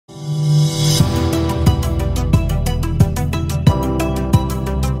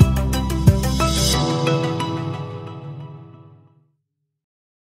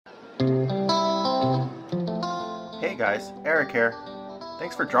guys, Eric here.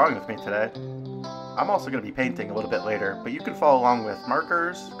 Thanks for drawing with me today. I'm also going to be painting a little bit later, but you can follow along with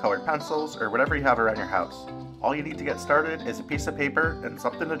markers, colored pencils, or whatever you have around your house. All you need to get started is a piece of paper and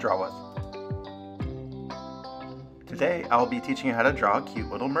something to draw with. Today I'll be teaching you how to draw a cute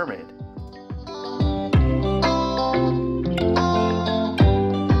little mermaid.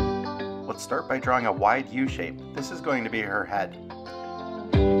 Let's start by drawing a wide U shape. This is going to be her head.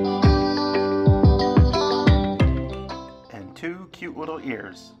 And two cute little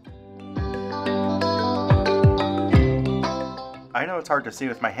ears. I know it's hard to see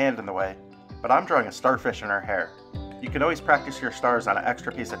with my hand in the way, but I'm drawing a starfish in her hair. You can always practice your stars on an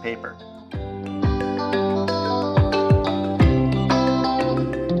extra piece of paper.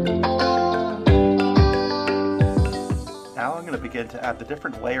 Now I'm going to begin to add the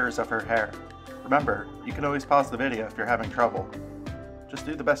different layers of her hair. Remember, you can always pause the video if you're having trouble. Just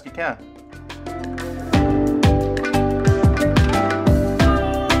do the best you can.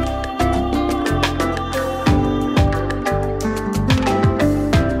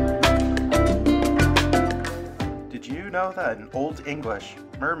 Did you know that in Old English,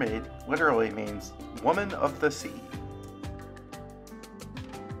 mermaid literally means woman of the sea?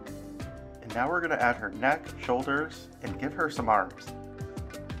 And now we're going to add her neck, shoulders, and give her some arms.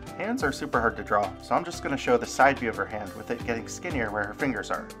 Hands are super hard to draw, so I'm just going to show the side view of her hand with it getting skinnier where her fingers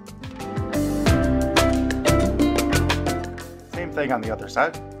are. Same thing on the other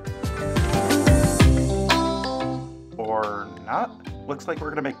side. Or not. Looks like we're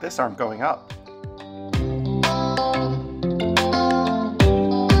going to make this arm going up.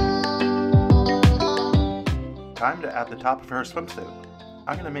 Time to add the top of her swimsuit.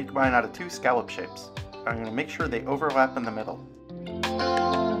 I'm going to make mine out of two scallop shapes. I'm going to make sure they overlap in the middle.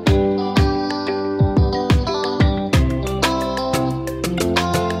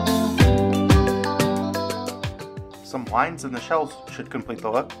 Some lines in the shells should complete the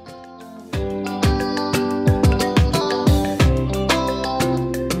look.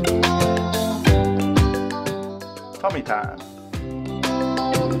 Tummy time.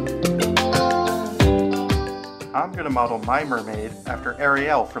 I'm going to model my mermaid after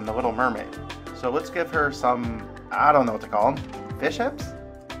Ariel from The Little Mermaid. So let's give her some, I don't know what to call them, fish hips?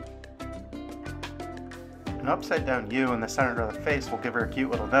 An upside down U in the center of the face will give her a cute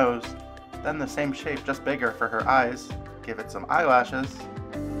little nose. Then the same shape, just bigger for her eyes. Give it some eyelashes.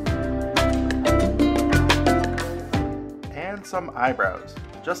 And some eyebrows.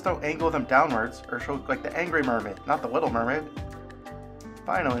 Just don't angle them downwards or she'll look like the angry mermaid, not the little mermaid.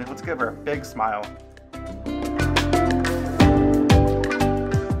 Finally, let's give her a big smile.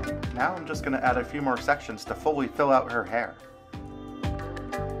 Now I'm just going to add a few more sections to fully fill out her hair.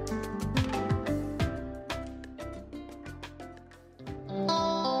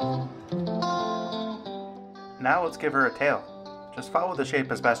 Now let's give her a tail. Just follow the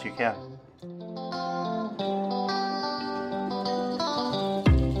shape as best you can.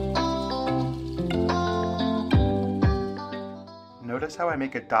 Notice how I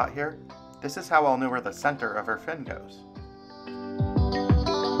make a dot here? This is how I'll know where the center of her fin goes.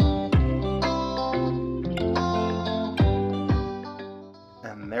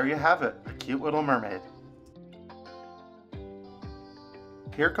 And there you have it, a cute little mermaid.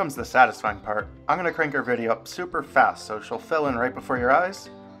 Here comes the satisfying part. I'm going to crank her video up super fast so she'll fill in right before your eyes.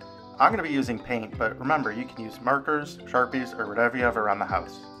 I'm going to be using paint, but remember you can use markers, Sharpies, or whatever you have around the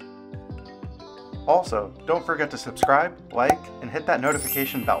house. Also, don't forget to subscribe, like, and hit that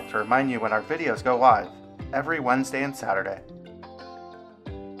notification bell to remind you when our videos go live, every Wednesday and Saturday.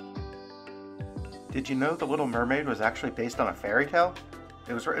 Did you know The Little Mermaid was actually based on a fairy tale?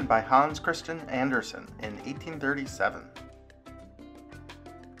 It was written by Hans Christian Andersen in 1837.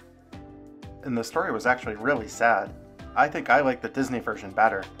 And the story was actually really sad. I think I like the Disney version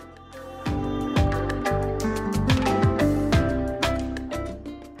better.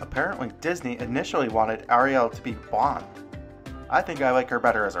 Apparently Disney initially wanted Ariel to be blonde. I think I like her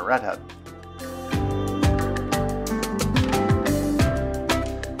better as a redhead.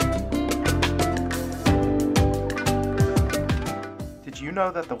 Did you know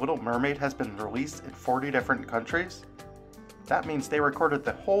that The Little Mermaid has been released in 40 different countries? That means they recorded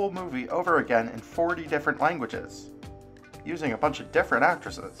the whole movie over again in 40 different languages, using a bunch of different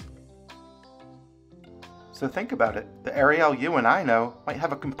actresses. So think about it, the Ariel you and I know might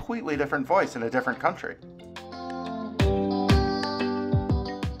have a completely different voice in a different country.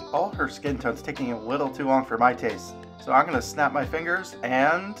 All her skin tone's taking a little too long for my taste, so I'm gonna snap my fingers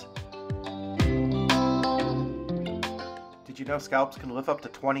and... Did you know scalps can live up to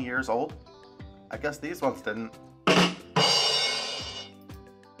 20 years old? I guess these ones didn't.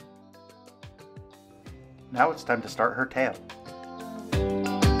 Now it's time to start her tail.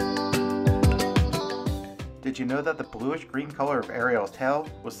 Did you know that the bluish-green color of Ariel's tail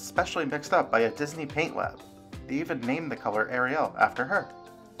was specially mixed up by a Disney paint lab? They even named the color Ariel after her.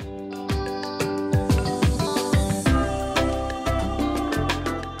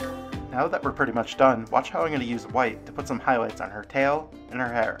 Now that we're pretty much done, watch how I'm going to use white to put some highlights on her tail and her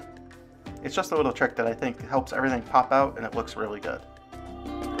hair. It's just a little trick that I think helps everything pop out and it looks really good.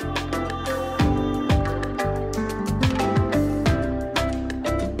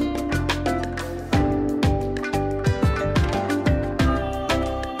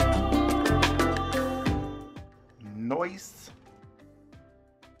 Nice!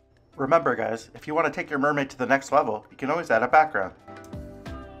 Remember guys, if you want to take your mermaid to the next level, you can always add a background.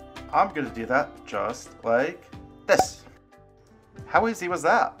 I'm going to do that just like this. How easy was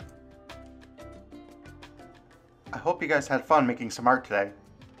that? I hope you guys had fun making some art today,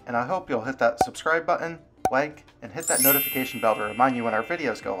 and I hope you'll hit that subscribe button, like, and hit that notification bell to remind you when our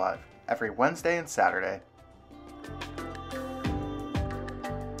videos go live every Wednesday and Saturday.